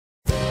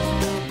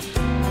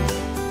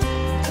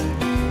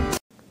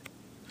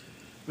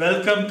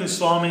Welcome to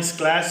Swami's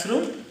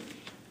classroom.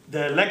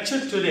 The lecture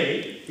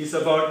today is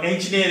about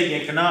engineering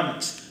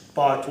economics,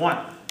 part 1.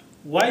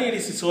 Why it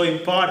is so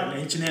important,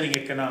 engineering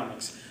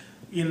economics?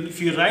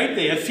 If you write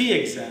the FE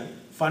exam,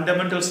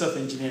 Fundamentals of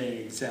Engineering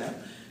exam,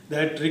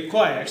 that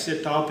requires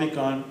a topic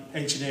on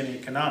engineering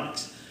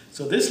economics.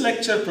 So this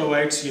lecture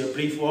provides you a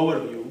brief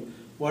overview.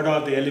 What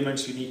are the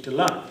elements you need to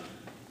learn?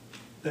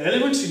 The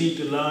elements you need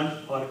to learn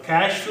are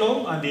cash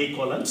flow and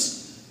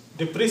equivalence,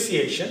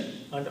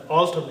 depreciation, and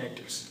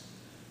alternatives.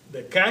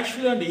 The cash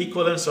flow and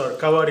equivalence are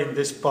covered in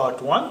this part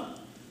 1.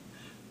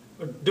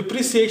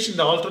 Depreciation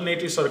and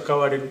alternatives are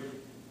covered in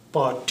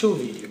part 2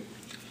 video.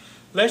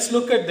 Let's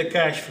look at the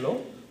cash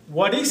flow.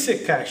 What is a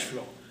cash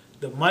flow?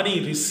 The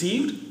money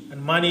received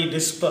and money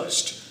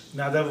dispersed.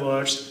 In other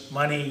words,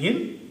 money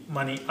in,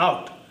 money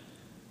out.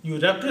 You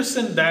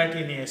represent that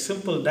in a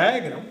simple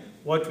diagram,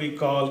 what we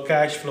call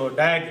cash flow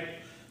diagram.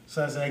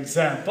 So as an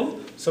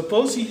example,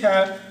 suppose you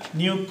have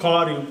new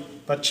car you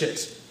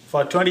purchased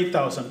for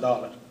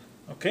 $20,000.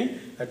 Okay,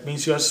 that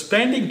means you are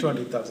spending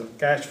 $20,000.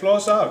 Cash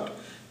flows out.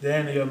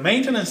 Then your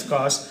maintenance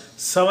costs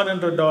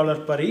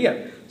 $700 per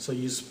year. So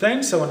you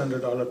spend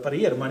 $700 per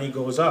year, money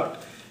goes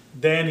out.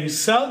 Then you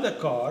sell the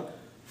car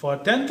for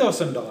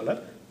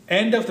 $10,000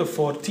 end of the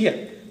 4th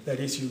year. That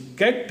is, you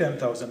get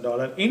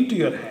 $10,000 into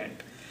your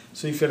hand.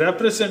 So if you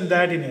represent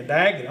that in a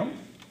diagram,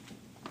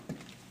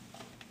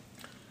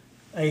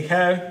 I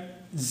have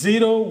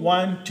 0,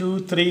 1, 2,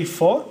 3,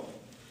 4.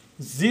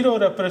 0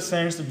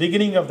 represents the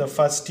beginning of the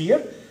first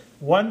year.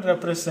 1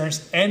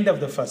 represents end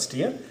of the first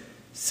year.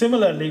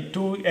 Similarly,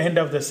 2 end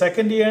of the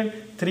second year,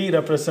 3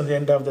 represents the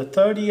end of the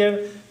third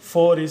year,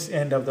 4 is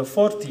end of the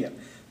 4th year.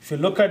 If you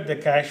look at the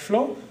cash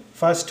flow,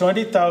 first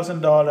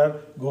 $20,000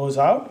 goes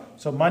out,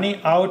 so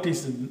money out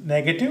is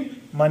negative,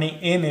 money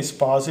in is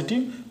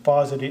positive,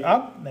 positive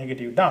up,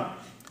 negative down.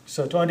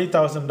 So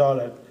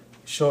 $20,000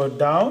 shown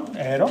down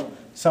arrow,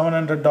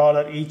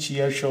 $700 each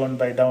year shown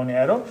by down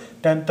arrow,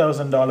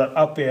 $10,000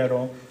 up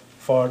arrow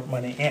for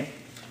money in.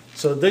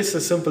 So this is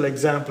a simple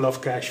example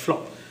of cash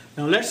flow.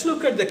 Now let's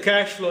look at the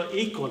cash flow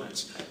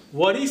equivalence.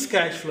 What is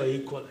cash flow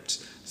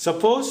equivalence?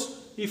 Suppose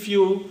if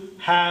you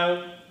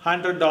have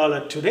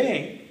 $100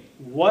 today,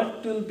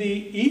 what will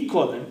be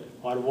equivalent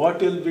or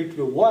what will be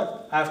worth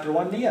after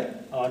 1 year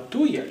or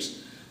 2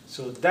 years?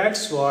 So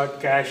that's what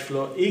cash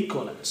flow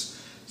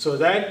equivalence. So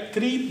that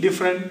 3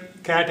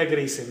 different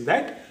categories in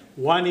that.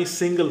 One is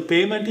single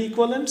payment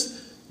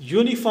equivalence,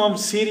 uniform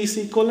series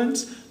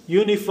equivalence,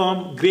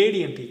 uniform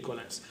gradient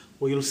equivalence.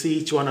 We will see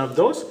each one of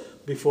those.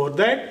 Before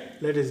that,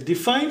 let us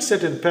define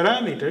certain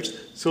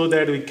parameters so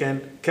that we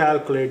can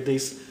calculate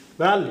these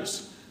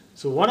values.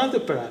 So one of the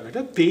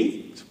parameters,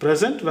 P, is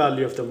present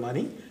value of the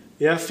money.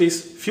 F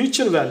is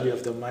future value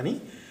of the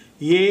money.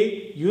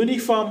 A,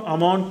 uniform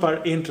amount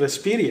per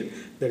interest period.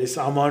 That is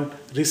amount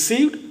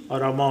received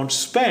or amount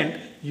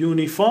spent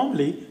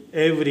uniformly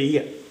every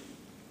year.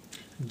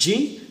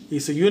 G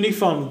is a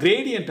uniform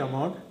gradient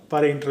amount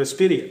per interest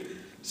period.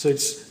 So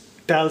it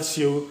tells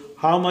you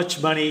how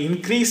much money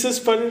increases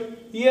per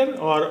year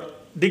or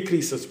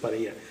decreases per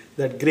year.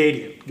 That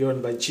gradient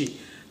given by G.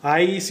 I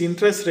is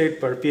interest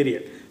rate per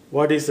period.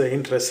 What is the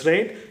interest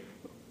rate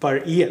per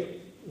year?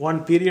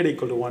 One period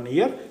equal to 1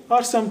 year,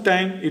 or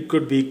sometime it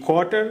could be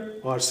quarter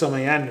or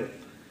semi-annual.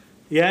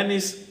 N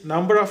is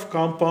number of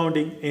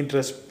compounding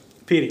interest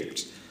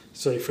periods.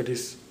 So if it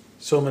is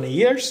so many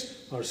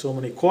years or so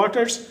many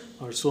quarters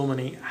or so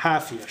many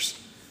half years.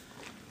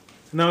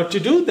 Now to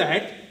do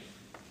that,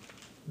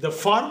 the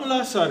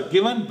formulas are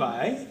given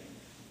by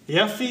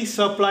FE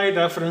Supplied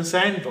Reference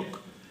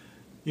Handbook.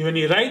 When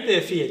you write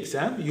the FE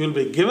exam, you will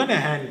be given a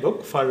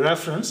handbook for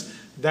reference.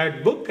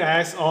 That book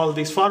has all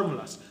these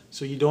formulas,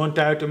 so you don't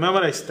have to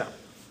memorize them.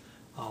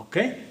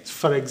 Okay.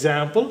 For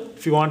example,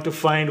 if you want to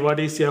find what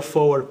is F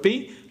over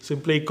P,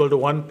 simply equal to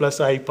 1 plus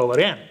I power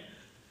n.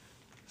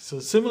 So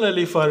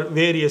similarly, for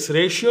various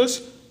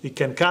ratios, we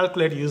can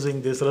calculate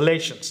using these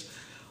relations.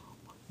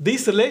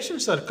 These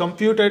relations are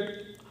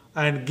computed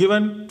and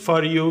given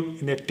for you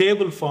in a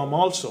table form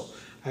also.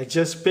 I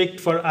just picked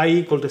for I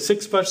equal to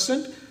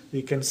 6%.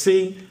 You can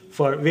see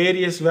for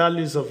various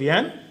values of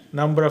n,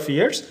 number of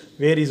years,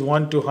 varies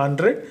 1 to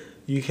 100.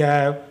 You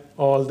have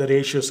all the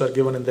ratios are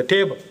given in the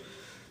table.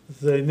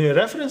 In the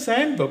reference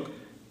handbook,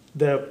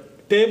 the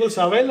tables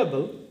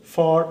available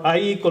for I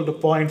equal to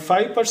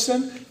 0.5%,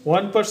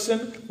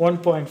 1%,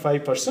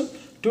 1.5%,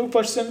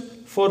 2%,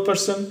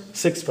 4%,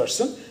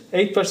 6%,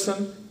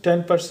 8%,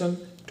 10%,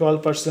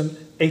 12%,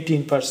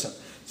 18%.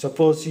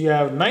 Suppose you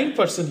have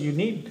 9% you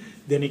need,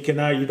 then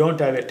you don't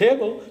have a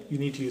table, you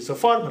need to use a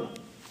formula.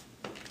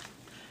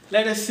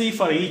 Let us see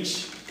for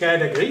each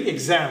category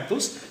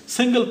examples.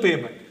 Single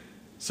payment.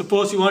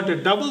 Suppose you want to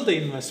double the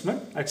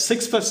investment at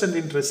 6%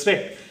 interest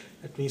rate.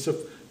 That means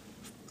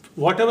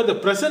whatever the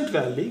present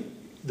value,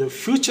 the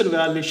future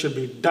value should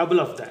be double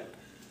of that.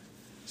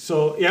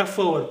 So F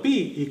over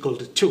P equal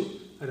to 2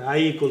 and I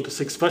equal to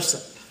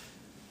 6%.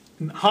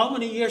 How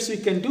many years we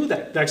can do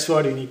that? That's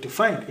what you need to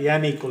find.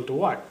 N equal to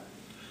what?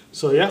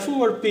 So F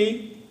over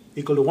P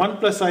equal to 1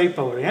 plus I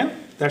power n.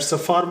 That's the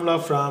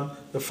formula from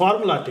the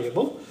formula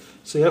table.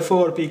 So f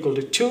over p equal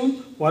to 2,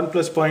 1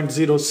 plus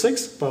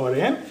 0.06 power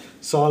n,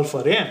 solve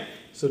for n.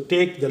 So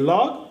take the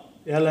log,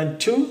 ln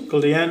 2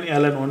 equal to n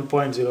ln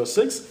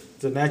 1.06,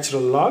 the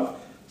natural log.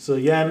 So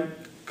n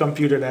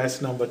computed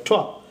as number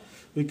 12.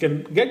 We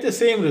can get the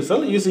same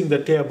result using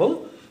the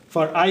table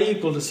for I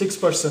equal to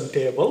 6%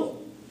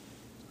 table.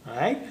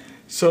 Right?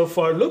 So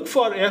look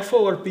for f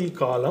over p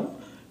column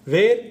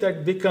where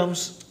that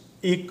becomes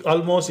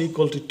almost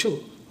equal to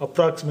 2,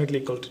 approximately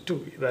equal to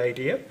 2 right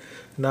here.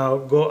 Now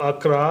go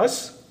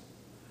across,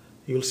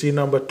 you'll see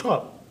number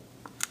 12.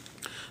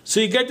 So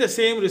you get the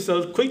same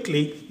result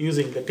quickly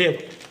using the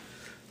table.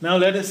 Now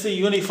let us see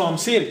uniform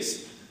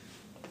series.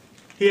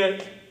 Here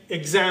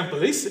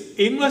example is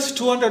invest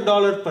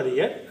 $200 per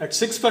year at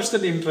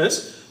 6%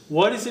 interest.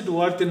 What is it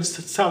worth in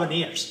 7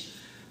 years?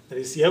 That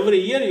is, every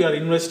year you are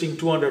investing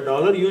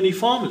 $200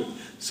 uniformly.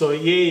 So A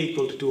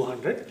equal to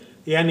 200,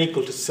 N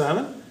equal to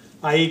 7,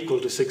 I equal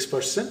to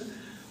 6%.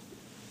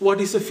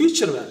 What is the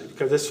future value?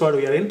 Because that's what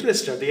we are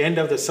interested at the end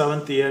of the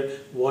 7th year,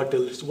 what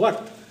it is worth.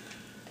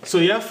 So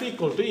F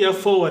equal to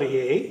F over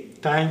A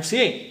times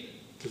A.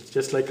 It's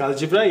just like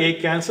algebra,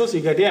 A cancels,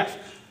 you get F.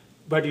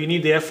 But you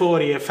need the F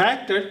over A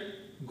factor.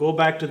 Go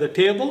back to the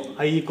table,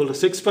 I equal to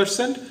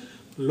 6%.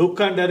 Look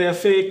under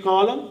FA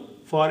column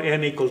for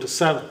N equal to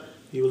 7.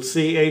 You will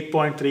see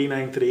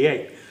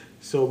 8.3938.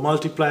 So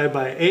multiply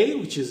by A,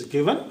 which is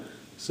given.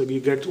 So you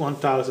get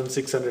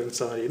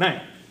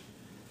 1,679.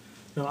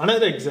 Now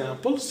another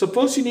example,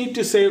 suppose you need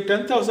to save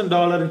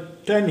 $10,000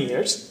 in 10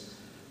 years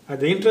at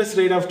the interest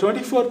rate of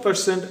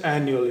 24%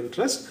 annual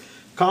interest,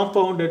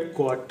 compounded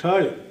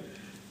quarterly.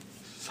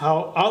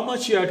 So how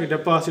much you have to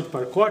deposit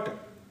per quarter?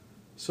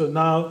 So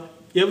now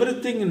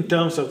everything in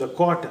terms of the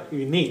quarter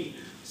we need.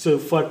 So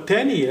for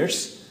 10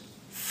 years,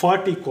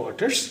 40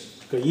 quarters,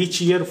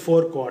 each year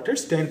 4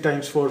 quarters, 10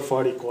 times 4,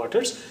 40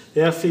 quarters,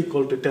 F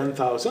equal to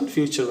 10,000,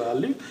 future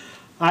value.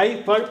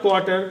 I per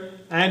quarter,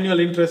 annual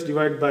interest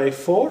divided by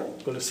 4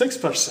 equal to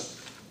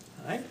 6%.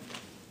 Right?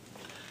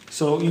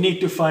 So you need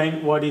to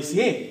find what is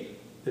A.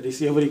 That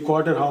is every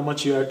quarter how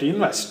much you have to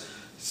invest.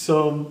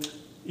 So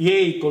A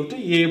equal to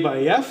A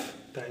by F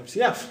times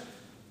F.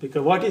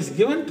 Because what is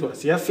given to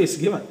us? F is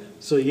given.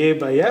 So A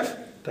by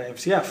F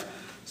times F.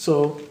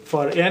 So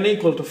for N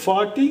equal to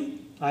 40,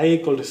 I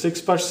equal to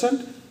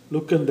 6%.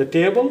 Look in the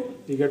table,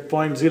 you get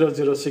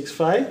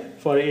 0.0065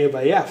 for A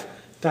by F.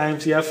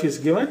 Times F is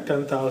given,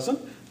 10,000.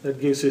 That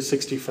gives you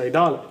 $65.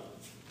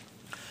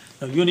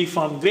 Now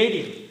uniform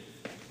gradient.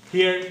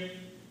 Here,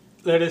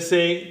 let us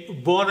say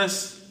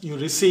bonus you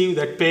receive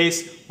that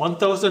pays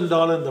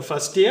 $1,000 in the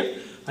first year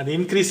and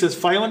increases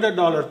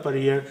 $500 per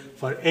year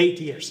for 8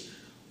 years.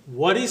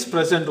 What is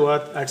present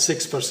worth at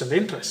 6%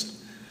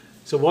 interest?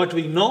 So what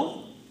we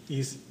know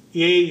is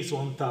A is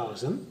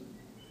 1,000.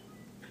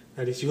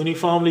 That is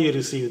uniformly you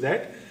receive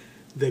that.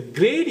 The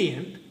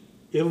gradient,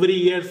 every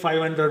year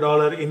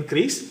 $500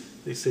 increase.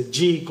 This is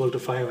G equal to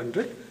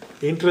 500.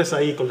 Interest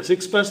I equal to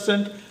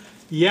 6%.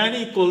 N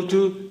equal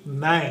to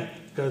 9.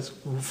 Because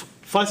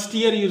first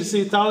year you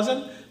receive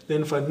 1,000.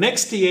 Then for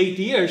next 8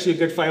 years you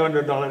get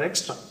 $500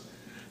 extra.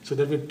 So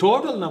that will be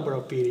total number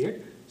of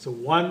period. So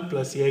 1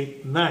 plus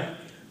 8, 9.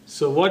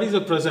 So what is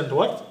the present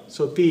worth?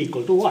 So P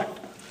equal to what?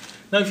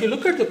 Now if you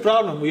look at the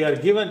problem, we are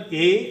given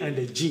A and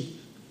a G.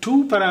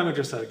 2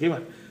 parameters are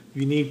given.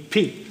 We need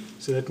P.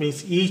 So that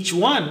means each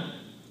one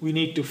we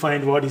need to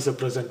find what is the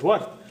present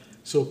worth.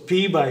 So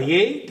P by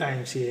A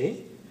times A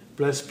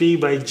plus P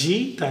by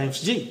G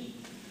times G.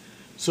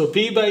 So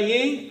P by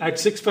A at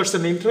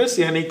 6% interest,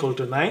 N equal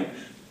to 9.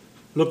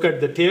 Look at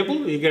the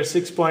table, you get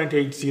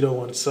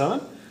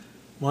 6.8017.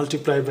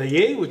 Multiply by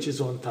A, which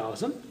is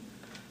 1,000.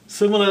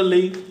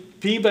 Similarly,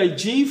 P by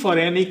G for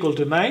N equal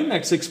to 9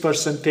 at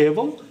 6%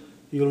 table,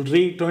 you'll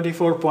read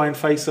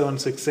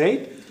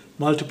 24.5768.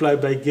 Multiply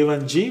by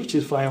given G, which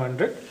is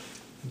 500.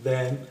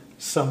 Then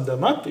sum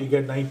them up, you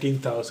get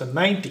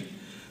 19,090.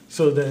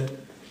 So the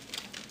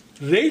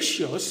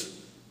ratios,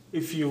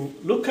 if you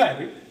look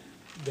at it,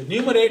 the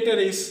numerator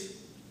is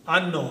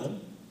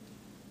unknown,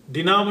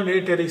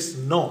 denominator is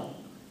known,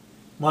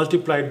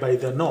 multiplied by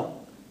the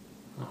known.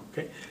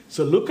 Okay.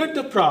 So look at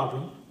the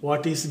problem,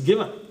 what is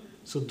given.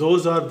 So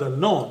those are the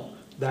known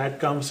that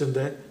comes in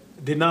the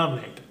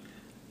denominator.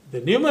 The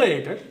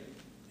numerator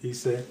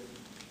is the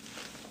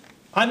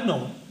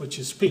unknown, which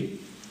is P.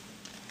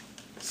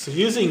 So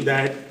using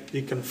that,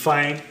 you can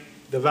find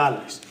the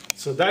values.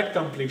 So that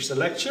completes the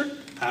lecture.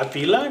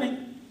 Happy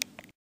learning.